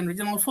ASEAN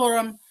Regional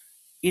Forum,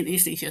 in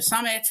East Asia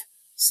Summit.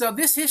 So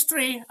this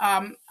history,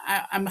 I'm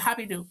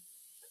happy to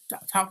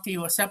talk to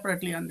you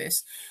separately on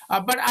this.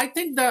 But I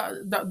think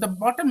the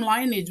bottom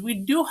line is we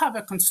do have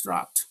a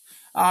construct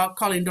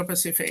called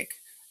Indo-Pacific.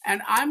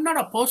 And I'm not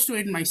opposed to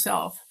it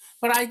myself,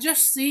 but I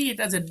just see it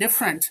as a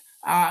different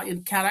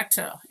in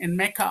character, in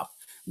makeup,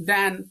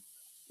 than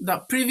the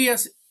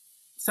previous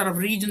sort of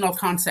regional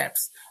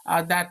concepts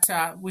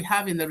that we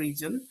have in the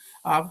region,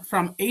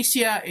 from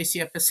Asia,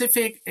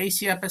 Asia-Pacific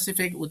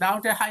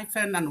without a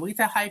hyphen and with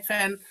a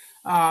hyphen,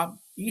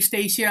 East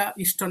Asia,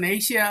 Eastern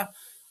Asia.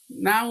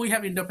 Now we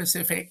have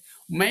Indo-Pacific.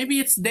 Maybe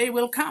its day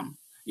will come.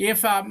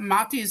 If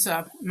Martin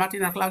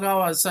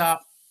Nakagawa's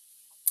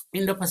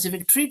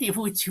Indo-Pacific Treaty,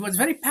 which he was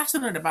very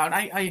passionate about,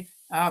 I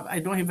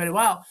know him very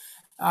well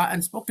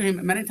and spoke to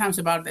him many times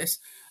about this.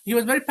 He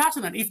was very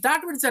passionate. If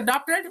that was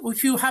adopted,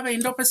 if you have an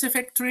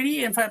Indo-Pacific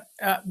Treaty, in fact,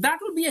 that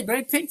would be a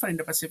great thing for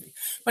Indo-Pacific.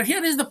 But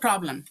here is the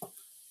problem.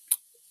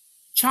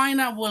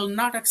 China will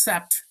not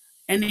accept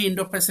any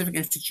Indo-Pacific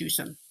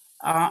institution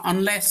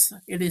unless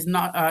it is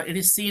not it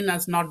is seen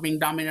as not being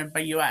dominated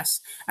by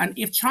US. And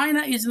if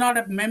China is not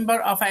a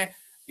member of an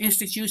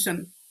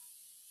institution,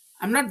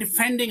 I'm not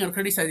defending or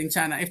criticizing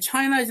China. If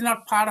China is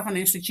not part of an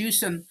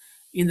institution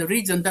in the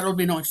region, there will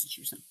be no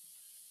institution.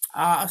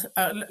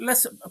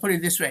 Let's put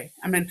it this way.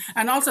 I mean,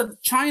 and also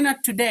China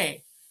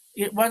today,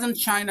 it wasn't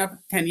China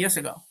 10 years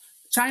ago.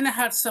 China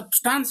had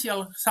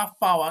substantial soft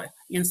power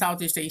in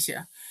Southeast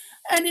Asia,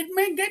 and it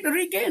may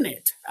regain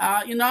it.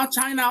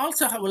 China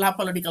also will have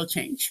political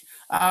change,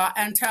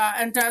 and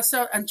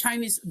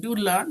Chinese do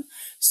learn.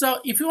 So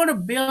if you want to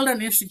build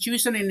an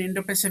institution in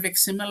Indo-Pacific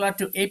similar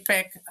to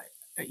APEC,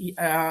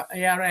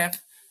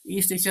 ARF,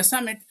 East Asia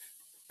Summit,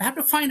 you have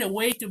to find a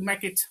way to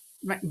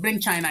bring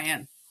China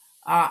in.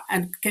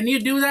 And can you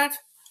do that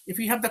if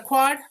you have the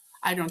Quad?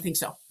 I don't think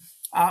so.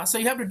 So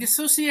you have to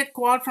dissociate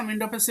Quad from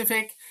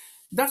Indo-Pacific.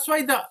 That's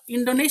why the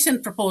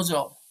Indonesian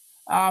proposal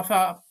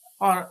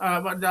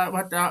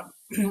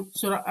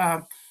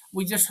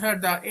we just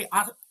heard the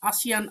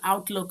ASEAN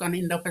outlook on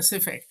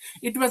Indo-Pacific.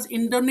 It was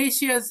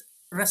Indonesia's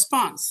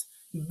response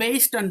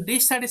based on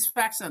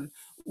dissatisfaction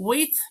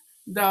with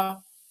the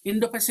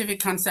Indo-Pacific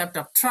concept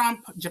of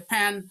Trump,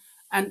 Japan,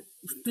 and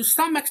to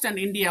some extent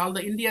India,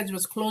 although India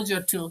was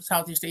closer to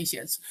Southeast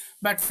Asians.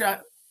 But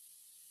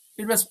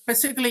it was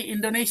basically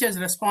Indonesia's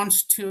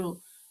response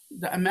to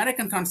the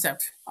American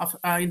concept of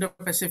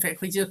Indo-Pacific,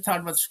 which you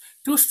thought was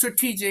too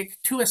strategic,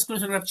 too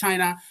exclusive of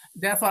China.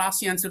 Therefore,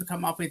 ASEAN should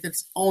come up with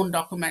its own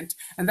document.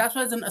 And that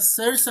was an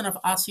assertion of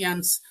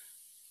ASEAN's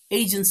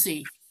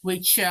agency,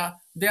 which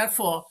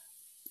therefore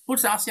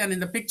puts ASEAN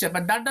in the picture.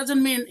 But that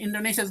doesn't mean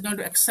Indonesia is going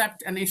to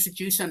accept an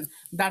institution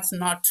that's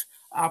not,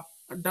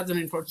 doesn't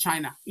include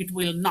China. It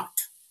will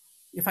not.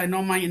 If I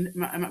know my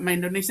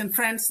Indonesian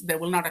friends, they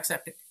will not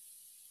accept it.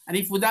 And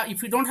if we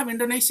don't have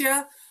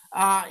Indonesia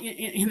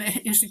in an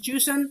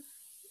institution,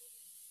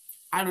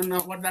 I don't know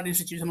what that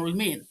institution will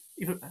mean.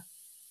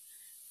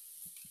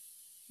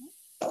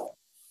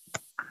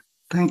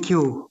 Thank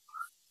you.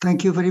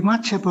 Thank you very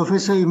much,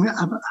 Professor.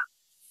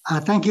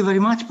 Thank you very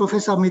much,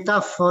 Professor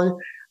Amita, for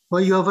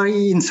your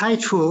very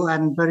insightful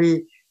and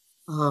very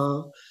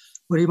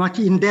much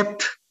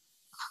in-depth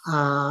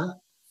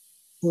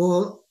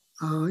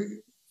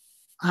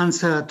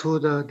answer to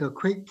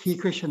the key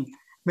question.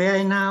 May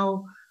I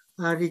now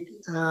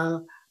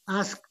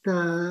ask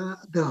the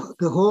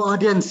whole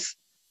audience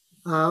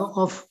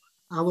of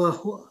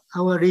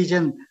our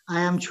region.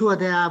 I am sure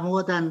there are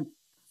more than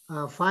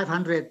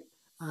 500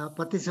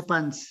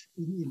 participants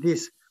in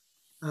this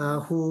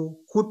who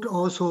could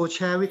also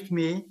share with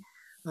me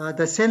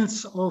the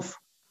sense of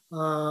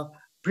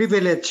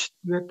privilege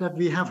that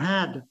we have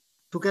had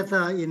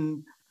together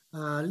in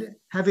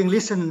having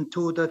listened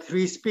to the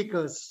three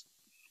speakers.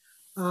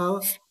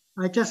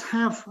 I just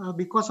have,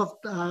 because of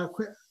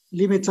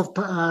limits of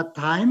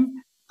time,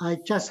 I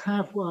just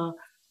have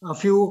a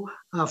few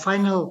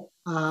final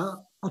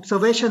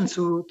observations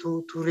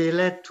to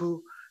relate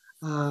to.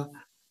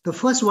 The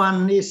first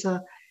one is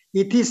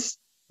it is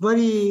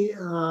very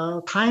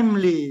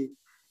timely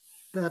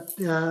that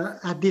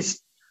at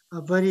this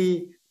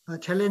very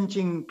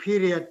challenging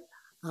period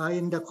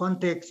in the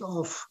context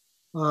of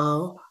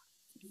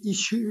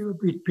issue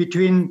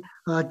between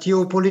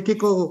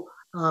geopolitical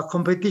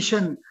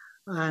competition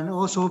and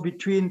also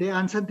between the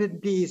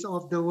uncertainties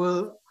of the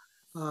world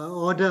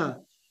order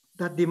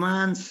that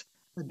demands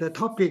the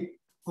topic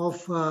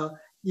of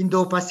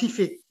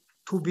Indo-Pacific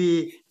to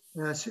be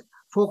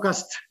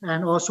focused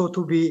and also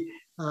to be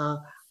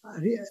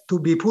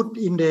put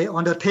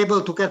on the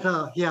table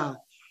together here.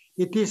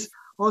 It is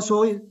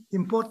also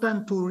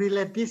important to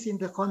relate this in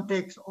the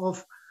context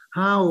of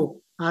how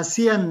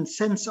ASEAN's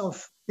sense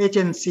of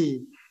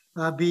agency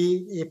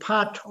be a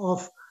part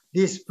of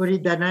this very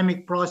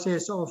dynamic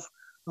process of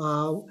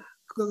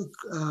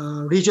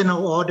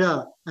regional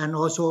order and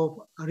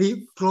also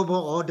global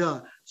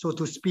order, so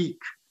to speak.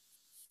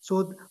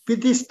 So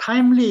with this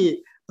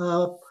timely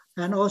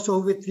and also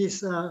with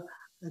this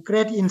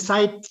great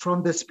insight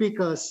from the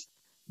speakers,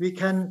 we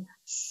can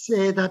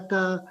say that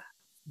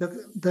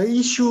the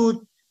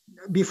issue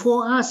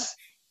before us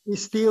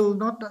is still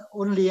not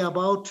only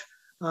about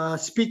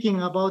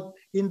speaking about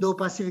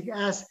Indo-Pacific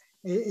as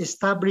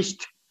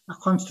established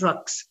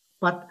constructs,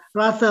 but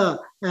rather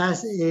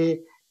as a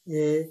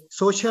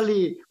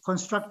socially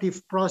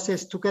constructive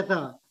process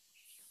together.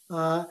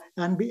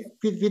 And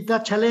with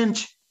that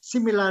challenge,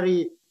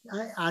 similarly,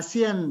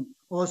 ASEAN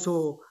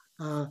also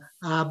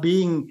are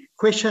being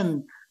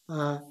questioned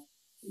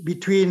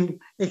between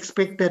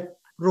expected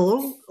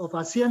role of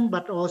ASEAN,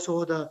 but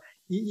also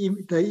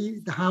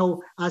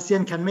how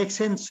ASEAN can make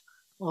sense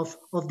of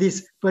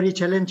this very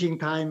challenging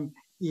time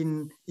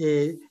in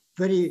a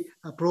very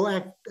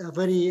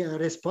very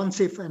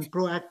responsive and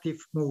proactive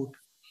mood.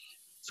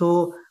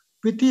 So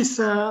with this,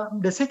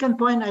 the second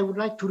point I would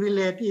like to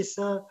relate is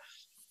the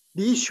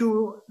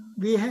issue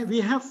we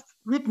have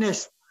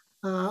witnessed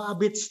a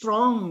bit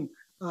strong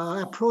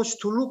approach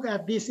to look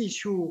at this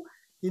issue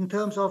in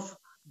terms of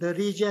the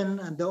region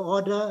and the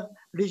order,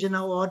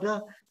 regional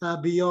order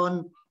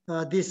beyond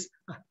this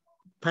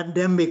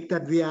pandemic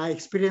that we are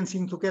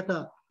experiencing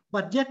together.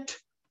 But yet,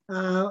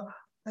 the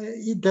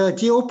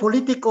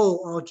geopolitical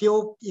or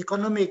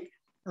geo-economic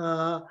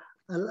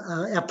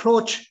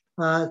approach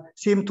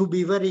seem to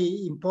be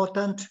very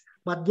important,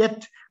 but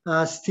yet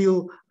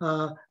still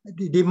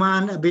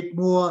demand a bit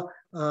more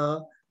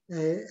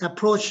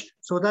approach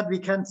so that we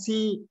can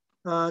see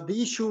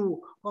the issue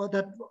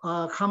that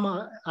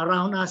come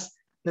around us.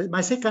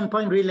 My second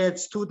point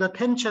relates to the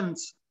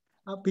tensions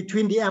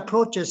between the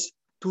approaches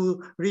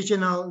to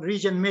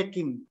region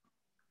making.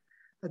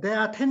 There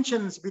are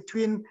tensions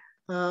between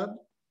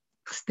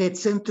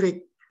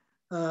state-centric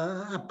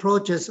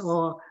approaches,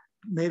 or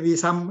maybe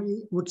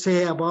some would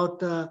say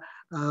about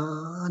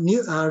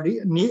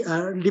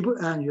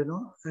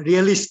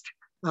realist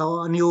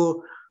or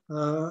new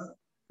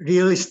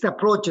realist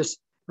approaches,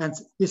 and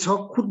this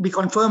could be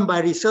confirmed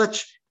by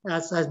research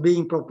as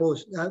being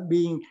proposed,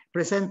 being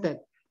presented.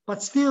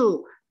 But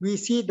still, we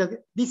see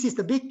that this is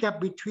the big gap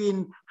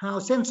between how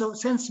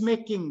sense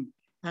making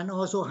and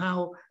also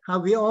how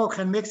we all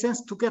can make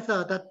sense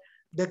together, that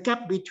the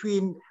gap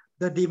between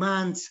the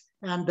demands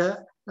and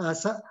the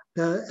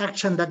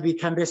action that we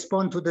can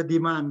respond to the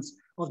demands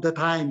of the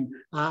time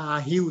are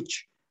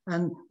huge.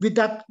 And with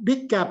that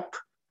big gap,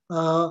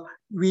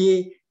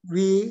 we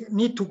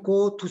need to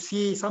go to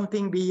see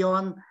something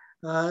beyond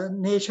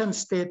nation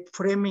state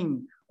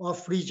framing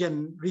of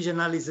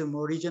regionalism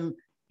or region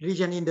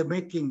in the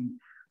making.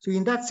 So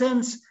in that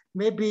sense,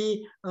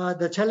 maybe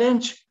the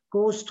challenge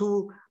goes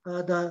to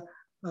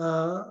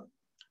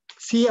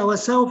see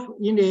ourselves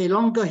in a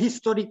longer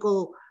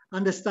historical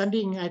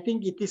understanding. I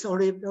think it is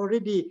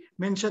already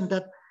mentioned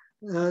that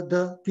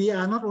we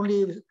are not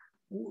only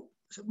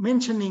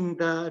mentioning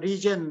the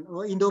region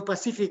or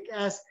Indo-Pacific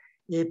as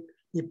a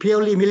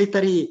purely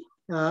military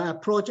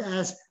approach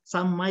as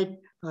some might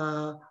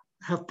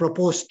have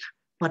proposed,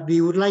 but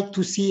we would like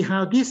to see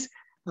how this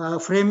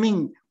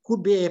framing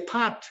could be a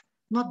part,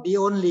 not the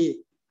only,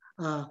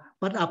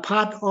 but a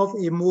part of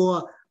a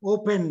more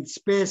open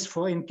space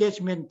for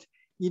engagement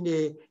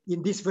in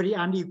this very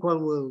unequal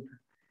world.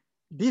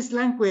 This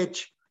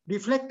language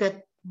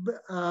reflected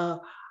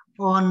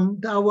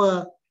on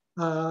our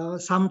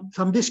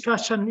some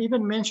discussion,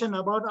 even mentioned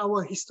about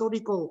our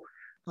historical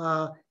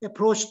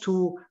approach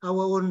to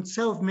our own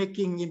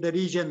self-making in the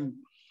region,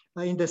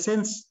 in the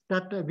sense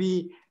that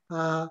we,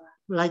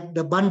 like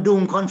the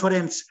Bandung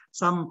Conference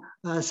some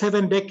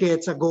 7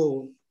 decades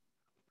ago.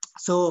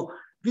 So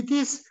with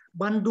this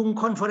Bandung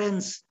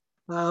Conference,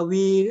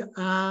 we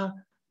are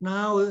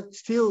now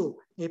still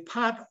a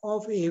part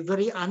of a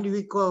very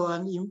unequal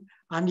and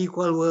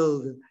unequal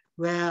world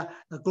where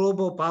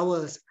global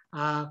powers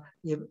are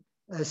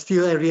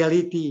still a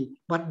reality,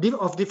 but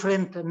of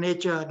different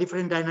nature,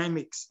 different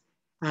dynamics.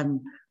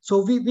 And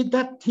so with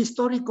that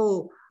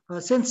historical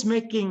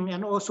sense-making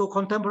and also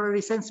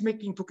contemporary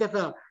sense-making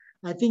together,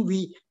 I think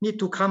we need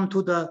to come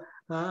to the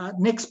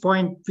next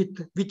point,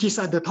 which is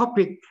at the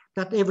topic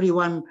that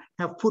everyone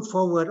have put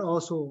forward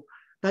also.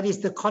 That is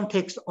the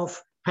context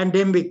of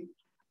pandemic.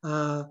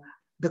 The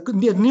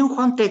new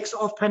context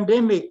of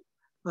pandemic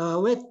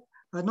with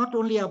not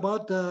only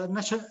about the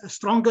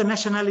stronger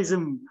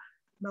nationalism,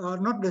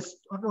 not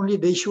only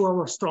the issue of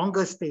a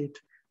stronger state,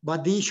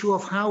 but the issue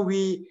of how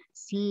we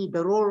see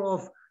the role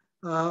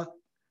of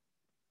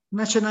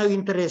national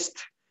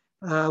interest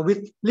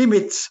with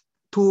limits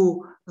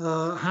to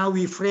how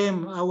we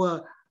frame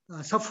our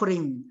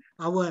suffering,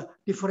 our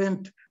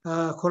different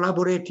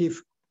collaborative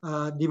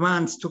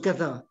demands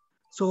together.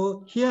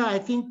 So here I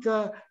think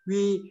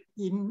we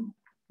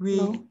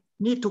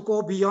need to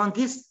go beyond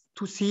this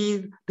to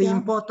see the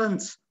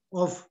importance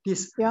of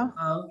this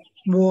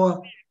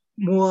more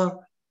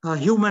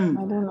human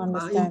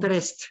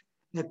interest,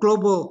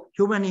 global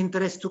human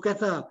interest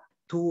together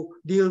to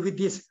deal with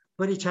this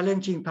very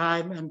challenging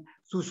time and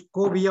to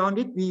go beyond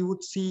it, we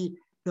would see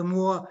the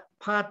more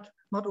part,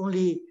 not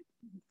only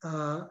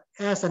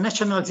as a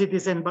national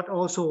citizen, but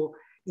also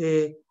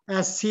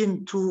as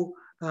seen through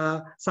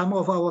some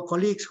of our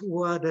colleagues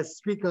who are the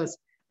speakers.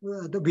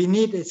 We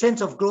need a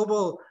sense of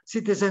global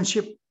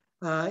citizenship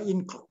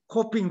in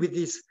coping with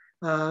this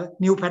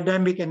new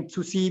pandemic, and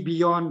to see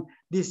beyond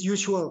this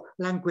usual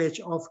language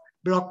of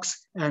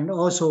blocks and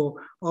also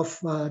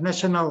of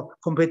national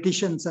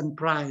competitions and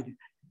pride.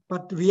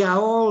 But we are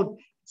all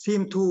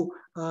seem to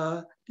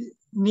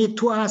need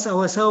to ask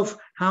ourselves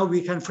how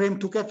we can frame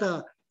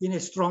together in a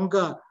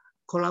stronger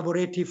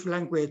collaborative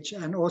language,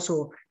 and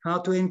also how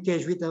to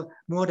engage with the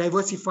more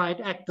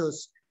diversified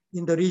actors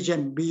in the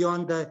region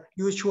beyond the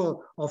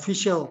usual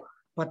official,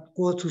 but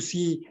go to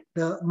see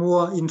the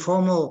more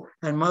informal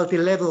and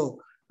multi-level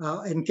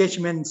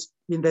engagements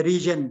in the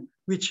region,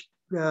 which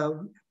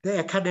the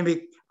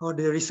academic or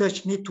the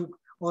research need to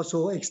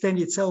also extend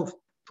itself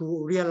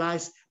to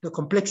realize the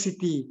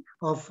complexity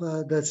of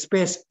the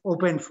space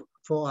open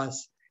for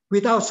us.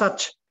 Without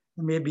such,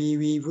 maybe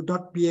we would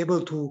not be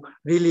able to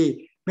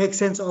really make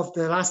sense of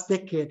the last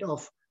decade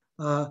of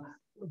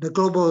the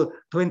global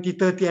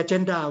 2030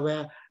 agenda,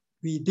 where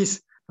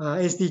this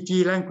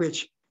SDG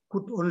language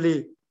could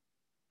only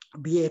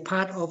be a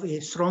part of a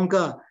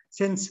stronger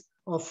sense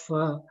of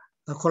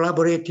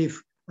collaborative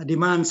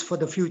demands for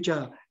the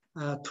future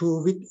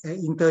through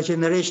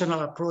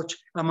intergenerational approach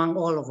among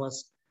all of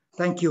us.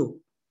 Thank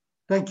you.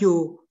 Thank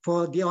you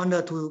for the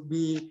honor to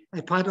be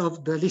a part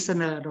of the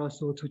listener and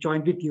also to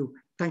join with you.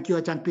 Thank you,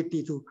 Ajahn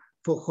Piti,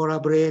 for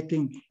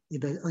collaborating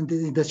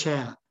in the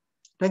chair.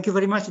 Thank you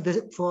very much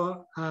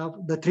for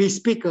the three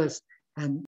speakers. And